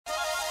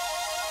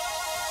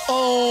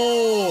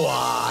Oh,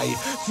 I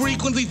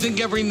frequently think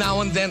every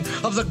now and then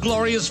of the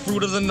glorious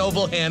fruit of the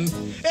noble hen.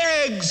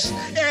 Eggs!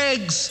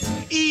 Eggs!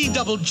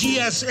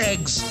 E-double-G-S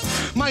eggs.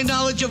 My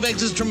knowledge of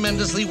eggs is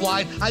tremendously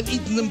wide. I've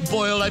eaten them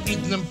boiled, I've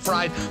eaten them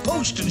fried,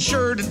 poached and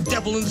shirred and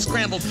deviled and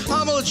scrambled,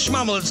 omelets,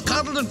 schmommelets,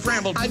 coddled and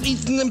frambled. I've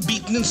eaten them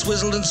beaten and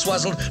swizzled and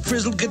swazzled,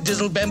 frizzled,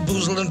 gedizzled,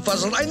 bamboozled and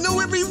fuzzled. I know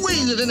every way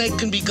that an egg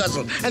can be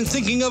guzzled. And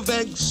thinking of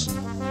eggs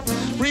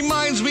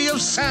reminds me of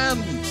Sam,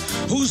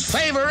 whose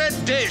favorite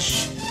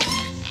dish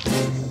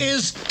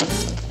is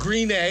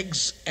green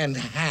eggs and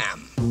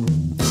ham.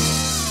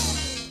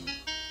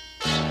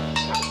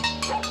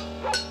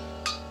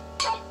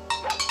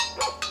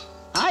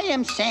 I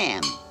am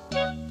Sam.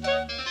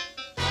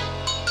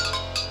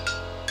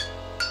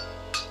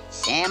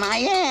 Sam I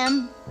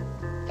am.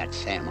 That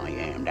Sam I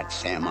am, that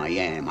Sam I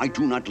am. I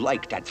do not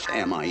like that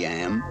Sam I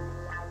am.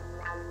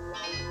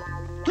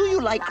 Do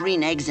you like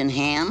green eggs and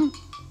ham?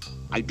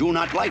 I do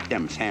not like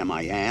them, Sam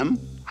I am.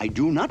 I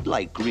do not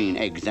like green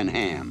eggs and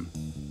ham.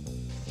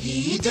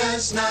 He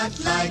does not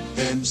like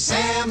them,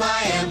 Sam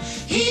I am.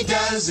 He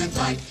doesn't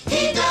like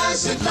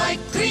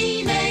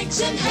green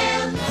eggs and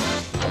ham.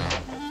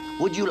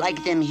 Would you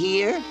like them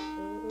here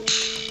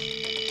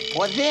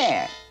or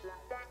there?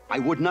 I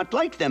would not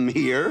like them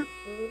here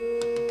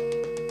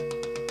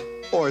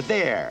or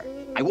there.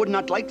 I would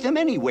not like them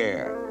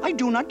anywhere. I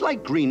do not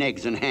like green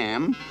eggs and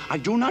ham. I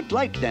do not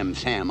like them,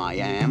 Sam I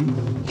am.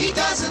 He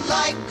doesn't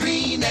like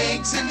green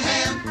eggs and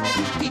ham.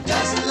 He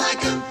doesn't like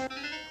them.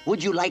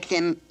 Would you like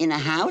them in a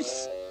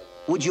house?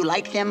 Would you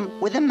like them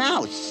with a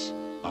mouse?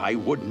 I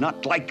would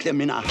not like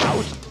them in a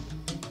house.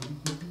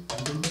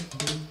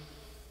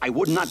 I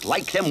would not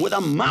like them with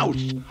a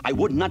mouse. I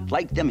would not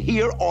like them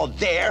here or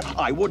there.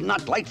 I would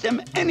not like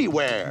them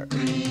anywhere.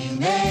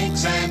 Green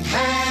eggs and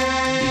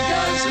ham. He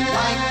doesn't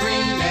like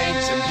green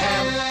eggs and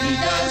ham. He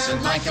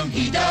doesn't like them.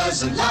 He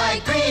doesn't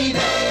like green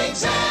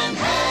eggs and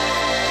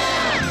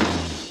ham.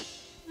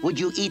 Would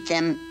you eat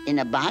them in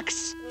a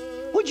box?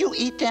 Would you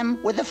eat them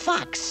with a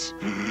fox?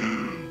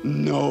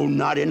 No,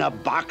 not in a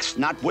box,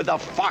 not with a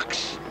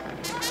fox.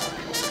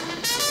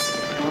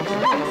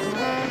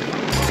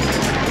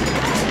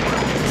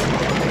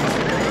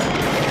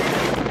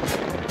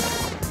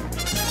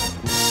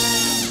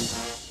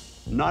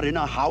 Not in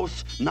a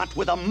house, not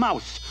with a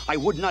mouse. I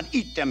would not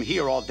eat them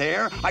here or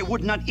there. I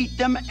would not eat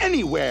them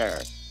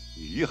anywhere.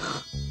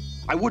 Yuck.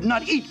 I would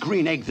not eat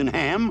green eggs and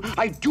ham.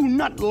 I do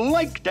not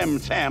like them,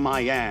 Sam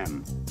I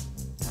am.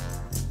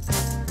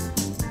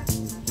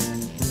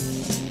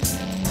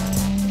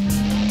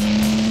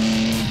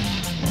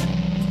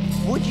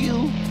 Would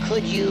you,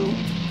 could you,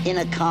 in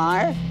a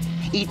car?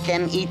 Eat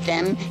them,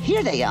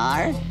 here they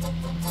are.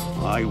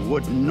 I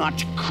would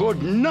not,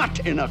 could not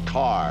in a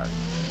car.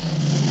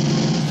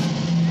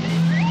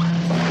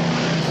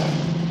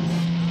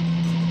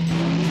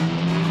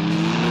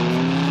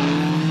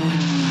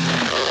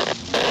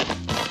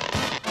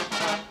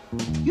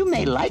 You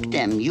may like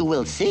them, you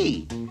will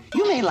see.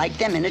 You may like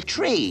them in a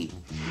tree.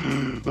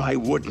 I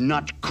would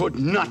not, could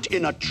not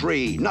in a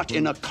tree, not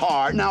in a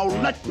car. Now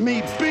let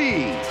me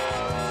be.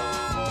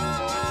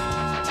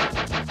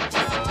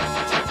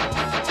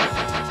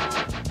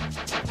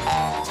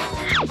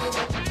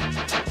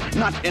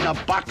 Not in a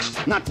box,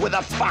 not with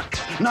a fox,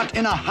 not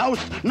in a house,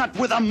 not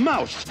with a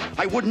mouse.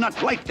 I would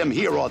not like them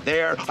here or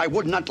there. I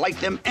would not like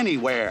them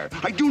anywhere.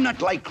 I do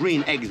not like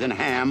green eggs and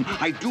ham.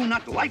 I do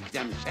not like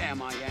them,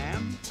 Sam I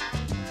am.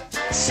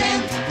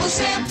 Sam, oh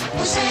Sam,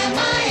 oh Sam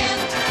I am.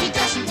 He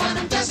doesn't want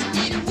him, doesn't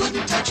need him,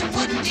 wouldn't touch him,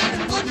 wouldn't eat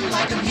him, wouldn't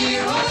like him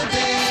here or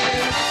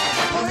there.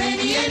 Or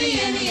anywhere.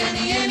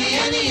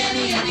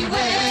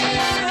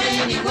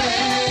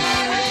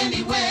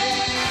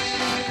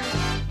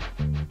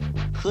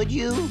 Could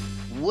you,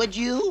 would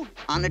you,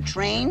 on a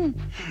train?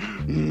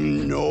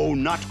 No,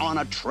 not on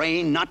a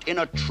train, not in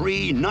a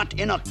tree, not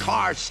in a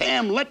car.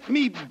 Sam, let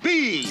me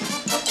be.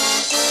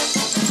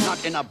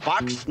 Not in a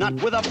box, not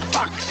with a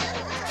fox.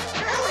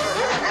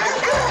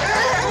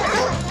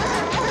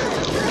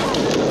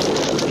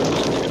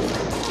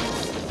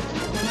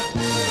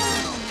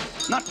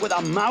 Not with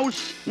a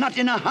mouse, not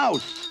in a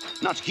house.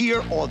 Not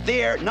here or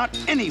there, not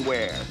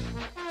anywhere.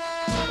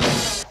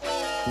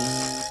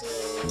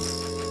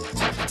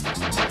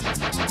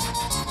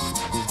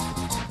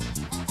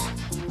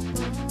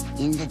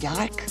 In the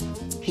dark?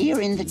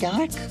 Here in the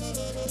dark?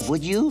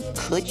 Would you,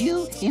 could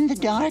you, in the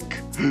dark?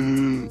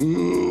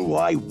 Oh,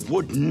 I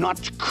would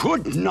not,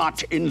 could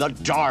not in the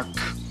dark.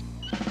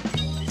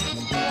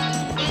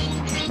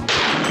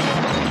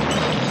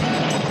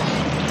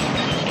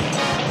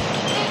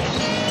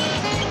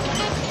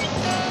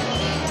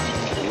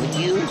 Would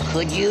you,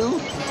 could you,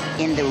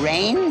 in the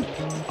rain?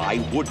 I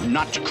would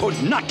not,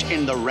 could not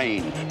in the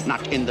rain.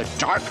 Not in the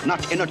dark,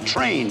 not in a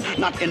train.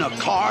 Not in a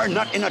car,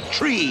 not in a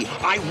tree.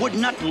 I would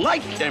not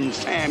like them,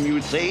 Sam,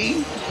 you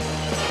see.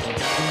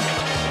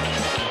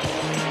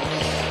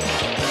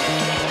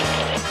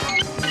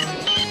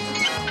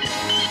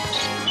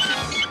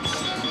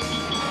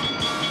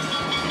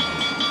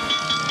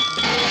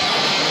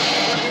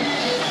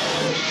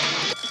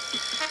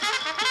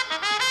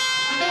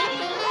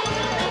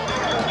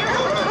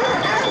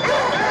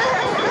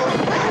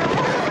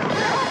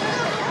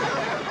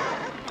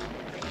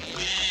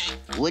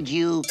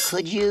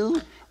 Could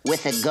you,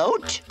 with a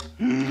goat?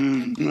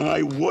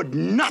 I would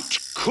not,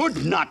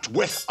 could not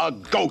with a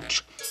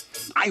goat.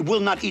 I will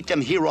not eat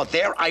them here or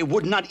there. I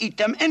would not eat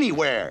them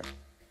anywhere.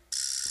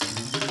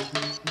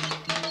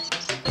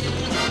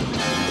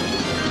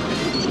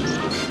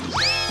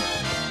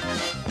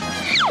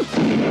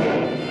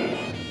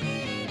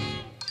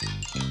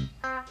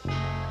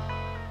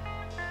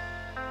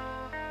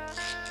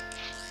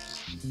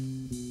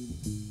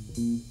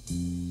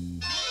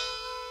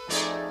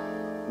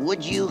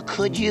 Would you,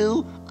 could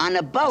you, on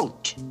a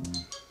boat?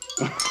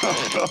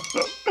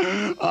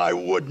 I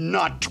would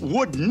not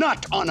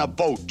on a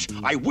boat.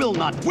 I will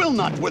not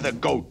with a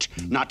goat.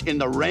 Not in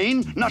the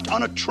rain, not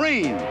on a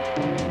train.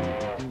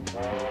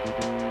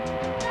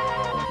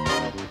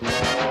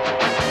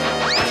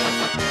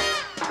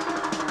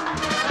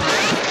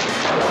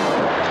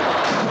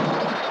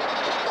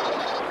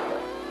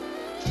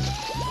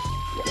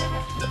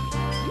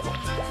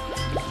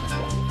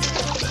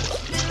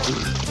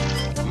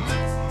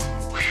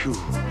 Phew.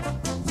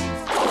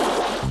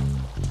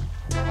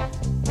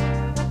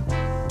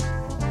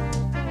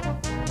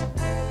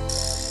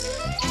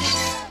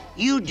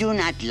 You do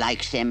not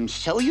like them,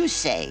 so you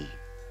say.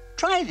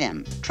 Try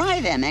them,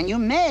 and you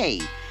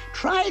may.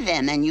 Try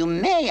them, and you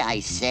may, I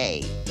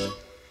say.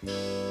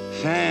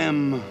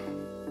 Sam,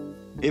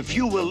 if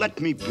you will let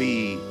me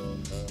be,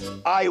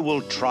 I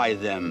will try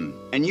them,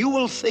 and you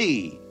will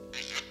see.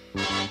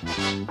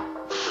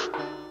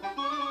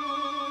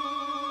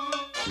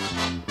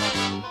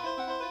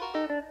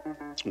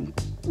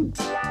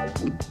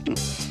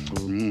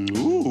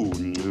 Ooh.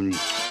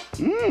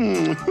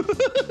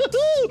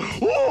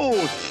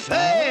 Oh,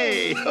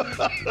 say!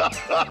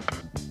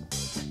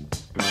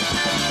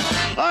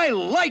 I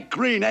like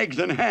green eggs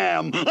and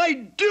ham. I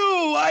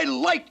do. I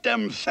like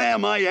them,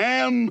 Sam, I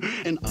am.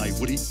 And I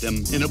would eat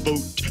them in a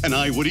boat, and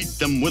I would eat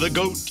them with a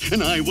goat,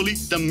 and I will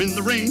eat them in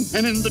the rain,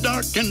 and in the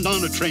dark, and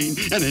on a train,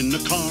 and in a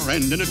car,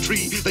 and in a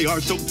tree. They are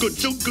so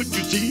good, you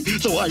see.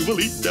 So I will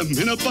eat them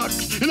in a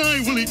box, and I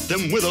will eat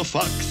them with a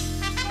fox.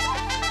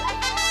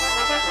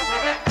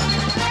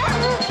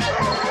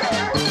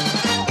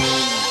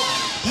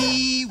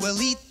 He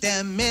will eat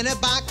them in a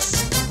box,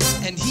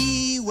 and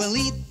he will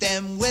eat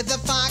them with a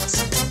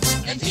fox.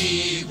 And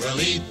he will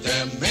eat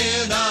them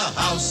in a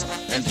house,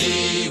 and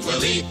he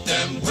will eat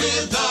them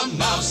with a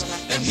mouse,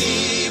 and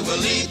he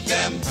will eat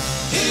them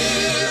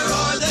here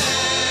or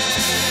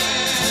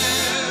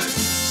there.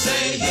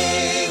 Say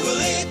he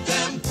will eat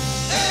them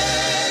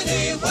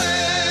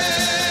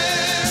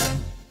anywhere.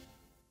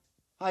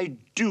 I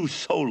do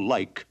so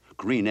like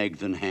green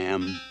eggs and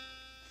ham.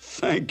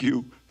 Thank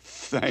you,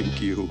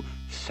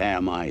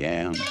 Sam, I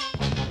am.